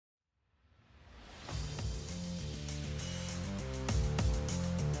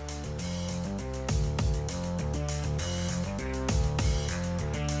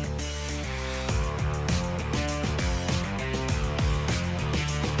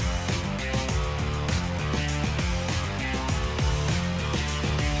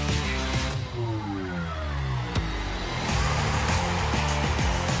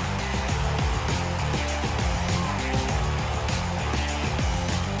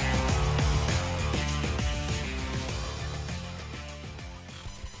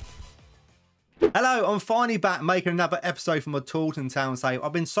Hello, I'm finally back making another episode from my Taunton Town save.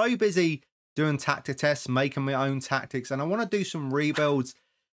 I've been so busy doing tactic tests, making my own tactics, and I want to do some rebuilds.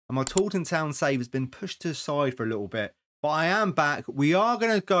 And my Taunton Town save has been pushed to the side for a little bit. But I am back. We are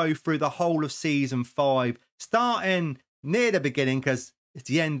going to go through the whole of Season 5, starting near the beginning because it's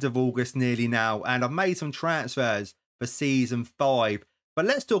the end of August nearly now. And I've made some transfers for Season 5. But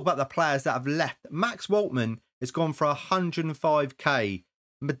let's talk about the players that have left. Max Waltman has gone for 105k.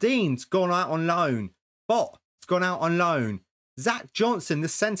 Medine's gone out on loan. Bott's gone out on loan. Zach Johnson, the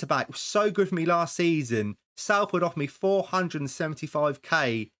centre-back, was so good for me last season. Southwood offered me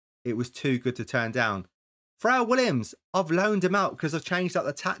 475k. It was too good to turn down. Pharrell Williams, I've loaned him out because I've changed up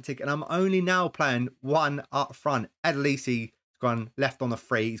the tactic and I'm only now playing one up front. Ed Lisi has gone left on a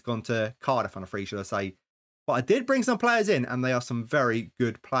free. He's gone to Cardiff on a free, should I say. But I did bring some players in and they are some very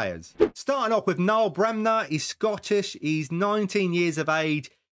good players. Starting off with Noel Bremner. He's Scottish. He's 19 years of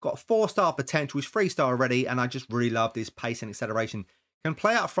age. Got 4-star potential. He's 3-star already. And I just really loved his pace and acceleration. Can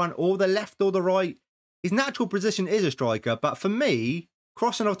play up front or the left or the right. His natural position is a striker. But for me,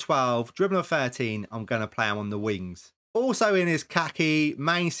 crossing of 12, dribbling of 13, I'm going to play him on the wings. Also in his khaki,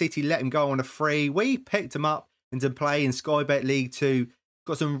 Man City let him go on a free. We picked him up into play in Sky Bet League 2.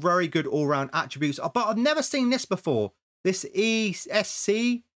 Got some very good all-round attributes. But I've never seen this before. This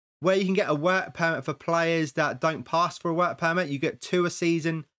ESC, where you can get a work permit for players that don't pass for a work permit. You get 2 a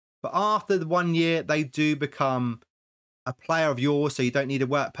season. But after the 1 year, they do become a player of yours. So you don't need a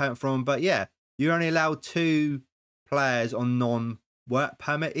work permit from them. But yeah, you're only allowed 2 players on non-work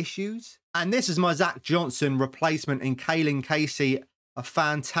permit issues. And this is my Zach Johnson replacement in Caelan Casey. A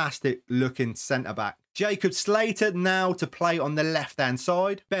fantastic looking centre-back. Jacob Slater now to play on the left-hand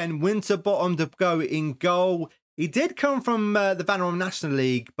side. Ben Winterbottom to go in goal. He did come from the Vanarama National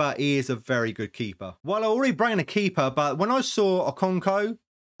League, but he is a very good keeper. Well, I already brought in a keeper, but when I saw Okonkwo,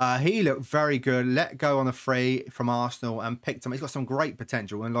 he looked very good. Let go on a free from Arsenal and picked him. He's got some great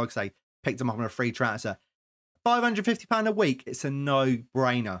potential. And like I say, picked him up on a free transfer. £550 a week. It's a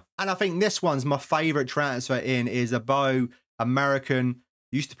no-brainer. And I think this one's my favourite transfer in is a Bo American.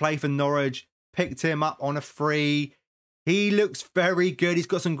 Used to play for Norwich. Picked him up on a free. He looks very good. He's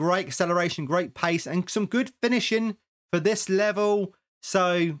got some great acceleration, great pace, and some good finishing for this level.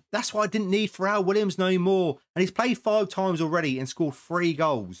 So that's why I didn't need Pharrell Williams no more. And he's played 5 times already and scored 3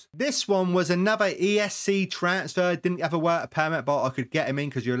 goals. This one was another ESC transfer. Didn't have a work permit, but I could get him in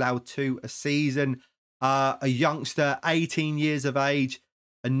because you're allowed 2 a season. A youngster, 18 years of age,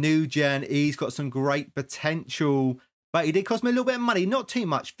 a new gen. He's got some great potential. But he did cost me a little bit of money, not too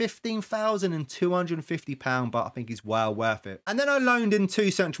much, £15,250, but I think he's well worth it. And then I loaned in 2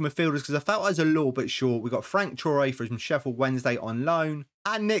 central midfielders because I felt I was a little bit short. We got Frank Troy from Sheffield Wednesday on loan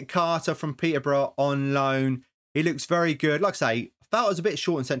and Nick Carter from Peterborough on loan. He looks very good. Like I say, I felt I was a bit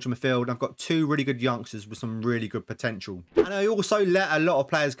short in central midfield. I've got 2 really good youngsters with some really good potential. And I also let a lot of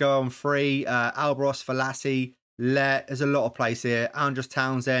players go on free. Albros Falassi, there's a lot of players here. Andros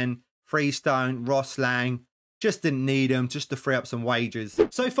Townsend, Freestone, Ross Lang. Just didn't need them, just to free up some wages.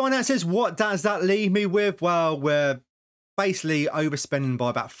 So finances, what does that leave me with? Well, we're basically overspending by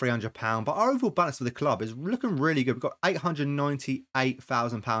about £300. But our overall balance for the club is looking really good. We've got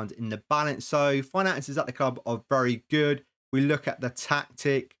 £898,000 in the balance. So finances at the club are very good. We look at the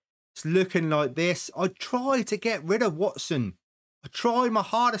tactic. It's looking like this. I tried to get rid of Watson. I tried my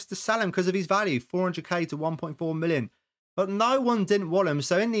hardest to sell him because of his value, 400k to 1.4 million. But no one didn't want him.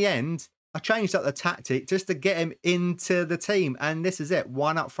 So in the end, I changed up the tactic just to get him into the team. And this is it.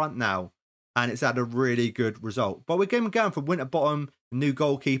 1 up front now. And it's had a really good result. But we're going for Winterbottom, new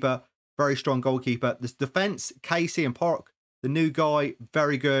goalkeeper. Very strong goalkeeper. This defence, Casey and Pork, the new guy,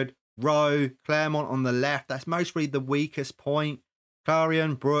 very good. Rowe, Claremont on the left. That's mostly the weakest point.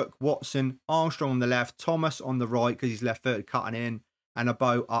 Clarion, Brooke, Watson, Armstrong on the left. Thomas on the right because he's left-footed cutting in. And a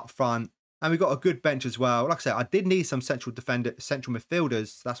Bow up front. And we've got a good bench as well. Like I said, I did need some central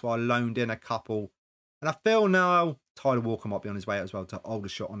midfielders. That's why I loaned in a couple. And I feel now Tyler Walker might be on his way out as well to hold a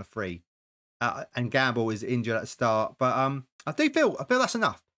shot on a free. And Gamble is injured at the start. But I feel that's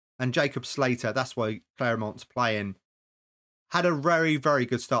enough. And Jacob Slater, that's why Claremont's playing. Had a very, very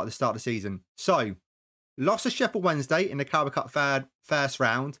good start at the start of the season. So, lost to Sheffield Wednesday in the Carabao Cup first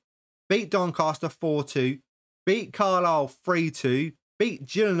round. Beat Doncaster 4-2. Beat Carlisle 3-2. Beat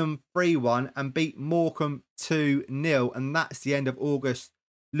Gillingham 3-1 and beat Morecambe 2-0. And that's the end of August.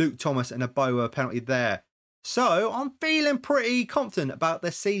 Luke Thomas and a Boa penalty there. So I'm feeling pretty confident about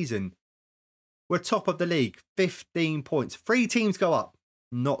this season. We're top of the league, 15 points. 3 teams go up.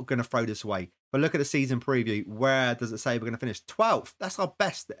 Not going to throw this away. But look at the season preview. Where does it say we're going to finish? 12th. That's our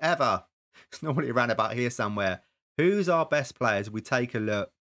best ever. It's normally around about here somewhere. Who's our best players? We take a look.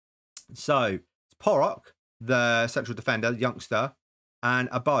 So Porrock, the central defender, the youngster, and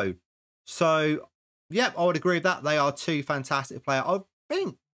a Bow. So, yep, I would agree with that. They are two fantastic players. I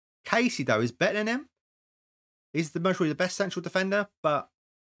think Casey, though, is better than him. He's most really the best central defender, but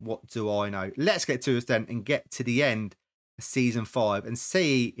what do I know? Let's get to this then and get to the end of season 5 and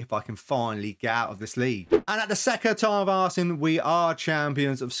see if I can finally get out of this league. And at the second time of asking, we are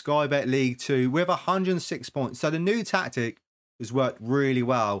champions of Sky Bet League 2 with 106 points. So the new tactic has worked really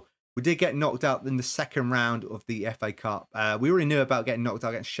well. We did get knocked out in the second round of the FA Cup. We already knew about getting knocked out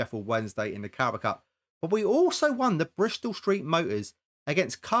against Sheffield Wednesday in the Carabao Cup. But we also won the Bristol Street Motors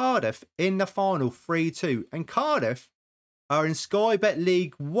against Cardiff in the final 3-2. And Cardiff are in Sky Bet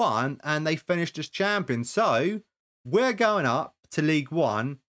League 1 and they finished as champions. So we're going up to League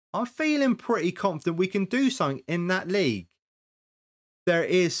 1. I'm feeling pretty confident we can do something in that league. There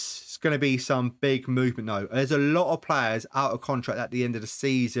is going to be some big movement though. There's a lot of players out of contract at the end of the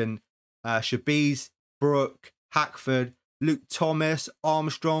season. Shabiz, Brooke, Hackford, Luke Thomas,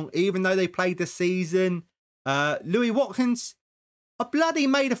 Armstrong, even though they played the season. Louis Watkins, I bloody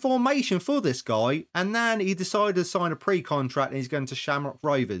made a formation for this guy, and then he decided to sign a pre-contract and he's going to Shamrock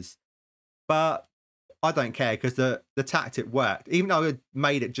Rovers. But I don't care because the tactic worked. Even though I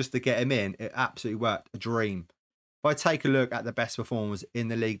made it just to get him in, it absolutely worked. A dream. If I take a look at the best performers in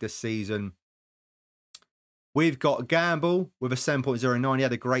the league this season, we've got Gamble with a 7.09. He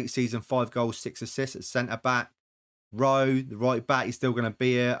had a great season, 5 goals, 6 assists at centre-back. Rowe, the right back, he's still going to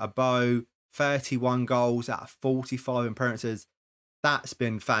be here. A Bow, 31 goals out of 45 appearances. That's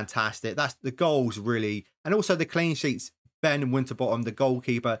been fantastic. That's the goals, really. And also the clean sheets. Ben Winterbottom, the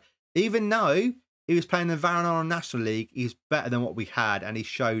goalkeeper, even though he was playing in the Vanarama National League, he's better than what we had, and he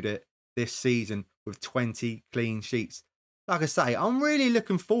showed it this season with 20 clean sheets. Like I say, I'm really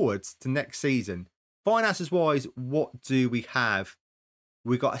looking forward to next season. Finances-wise, what do we have?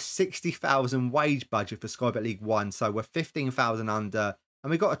 We've got a 60,000 wage budget for Sky Bet League 1, so we're 15,000 under. And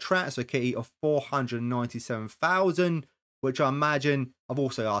we've got a transfer kitty of 497,000, which I imagine I've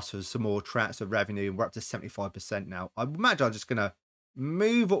also asked for some more transfer revenue, and we're up to 75% now. I imagine I'm just going to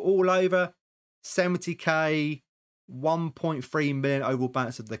move it all over. 70k, 1.3 million overall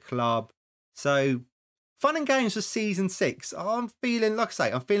balance of the club. So, fun and games for season 6. I'm feeling, like I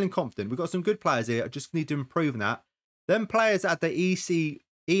say, I'm feeling confident. We've got some good players here. I just need to improve on that. Them players at the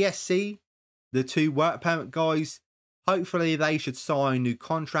ESC, the 2 work permit guys, hopefully they should sign new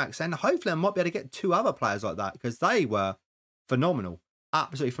contracts, and hopefully I might be able to get 2 other players like that because they were phenomenal.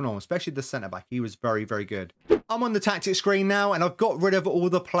 Absolutely phenomenal, especially the centre-back. He was very, very good. I'm on the tactics screen now, and I've got rid of all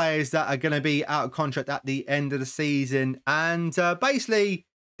the players that are going to be out of contract at the end of the season. And basically,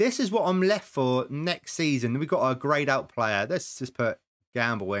 this is what I'm left for next season. We've got a grayed out player. Let's just put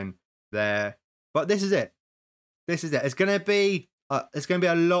Gamble in there. But this is it. This is it. It's going to be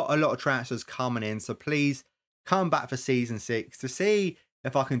a lot of transfers coming in. So please come back for season 6 to see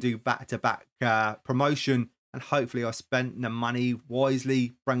if I can do back-to-back promotion. And hopefully I spent the money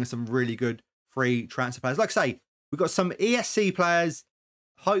wisely, bringing some really good free transfer players. Like I say, we've got some ESC players.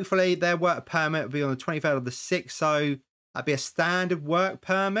 Hopefully their work permit will be on the 23rd of the 6th. So that'd be a standard work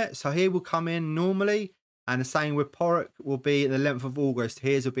permit. So here will come in normally. And the same with Porrick will be the 11th of August.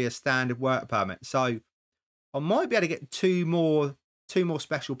 Here's will be a standard work permit. So I might be able to get two more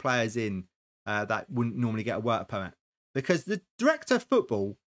special players in that wouldn't normally get a work permit. Because the director of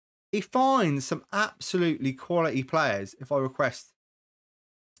football, he finds some absolutely quality players if I request.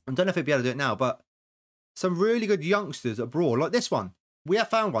 I don't know if he'd be able to do it now, but some really good youngsters abroad, like this one. We have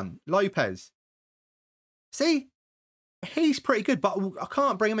found one, Lopez. See, he's pretty good, but I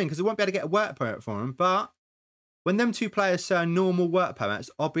can't bring him in because I won't be able to get a work permit for him. But when them 2 players say normal work permits,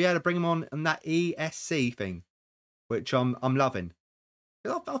 I'll be able to bring him on that ESC thing, which I'm loving.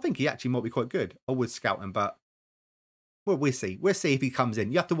 I think he actually might be quite good. I would scout him, but well, we'll see. We'll see if he comes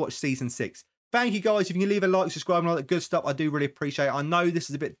in. You have to watch season 6. Thank you guys. If you can leave a like, subscribe, and all that good stuff, I do really appreciate it. I know this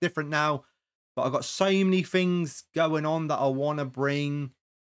is a bit different now, but I've got so many things going on that I want to bring,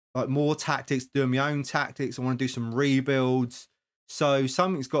 like more tactics, doing my own tactics. I want to do some rebuilds. So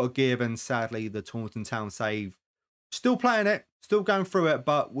something's got to give, and sadly, the Taunton Town save. Still playing it, still going through it,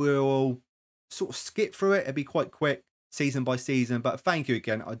 but we'll sort of skip through it. It'll be quite quick, season by season. But thank you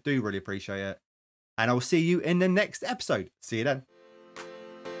again. I do really appreciate it. And I'll see you in the next episode. See you then.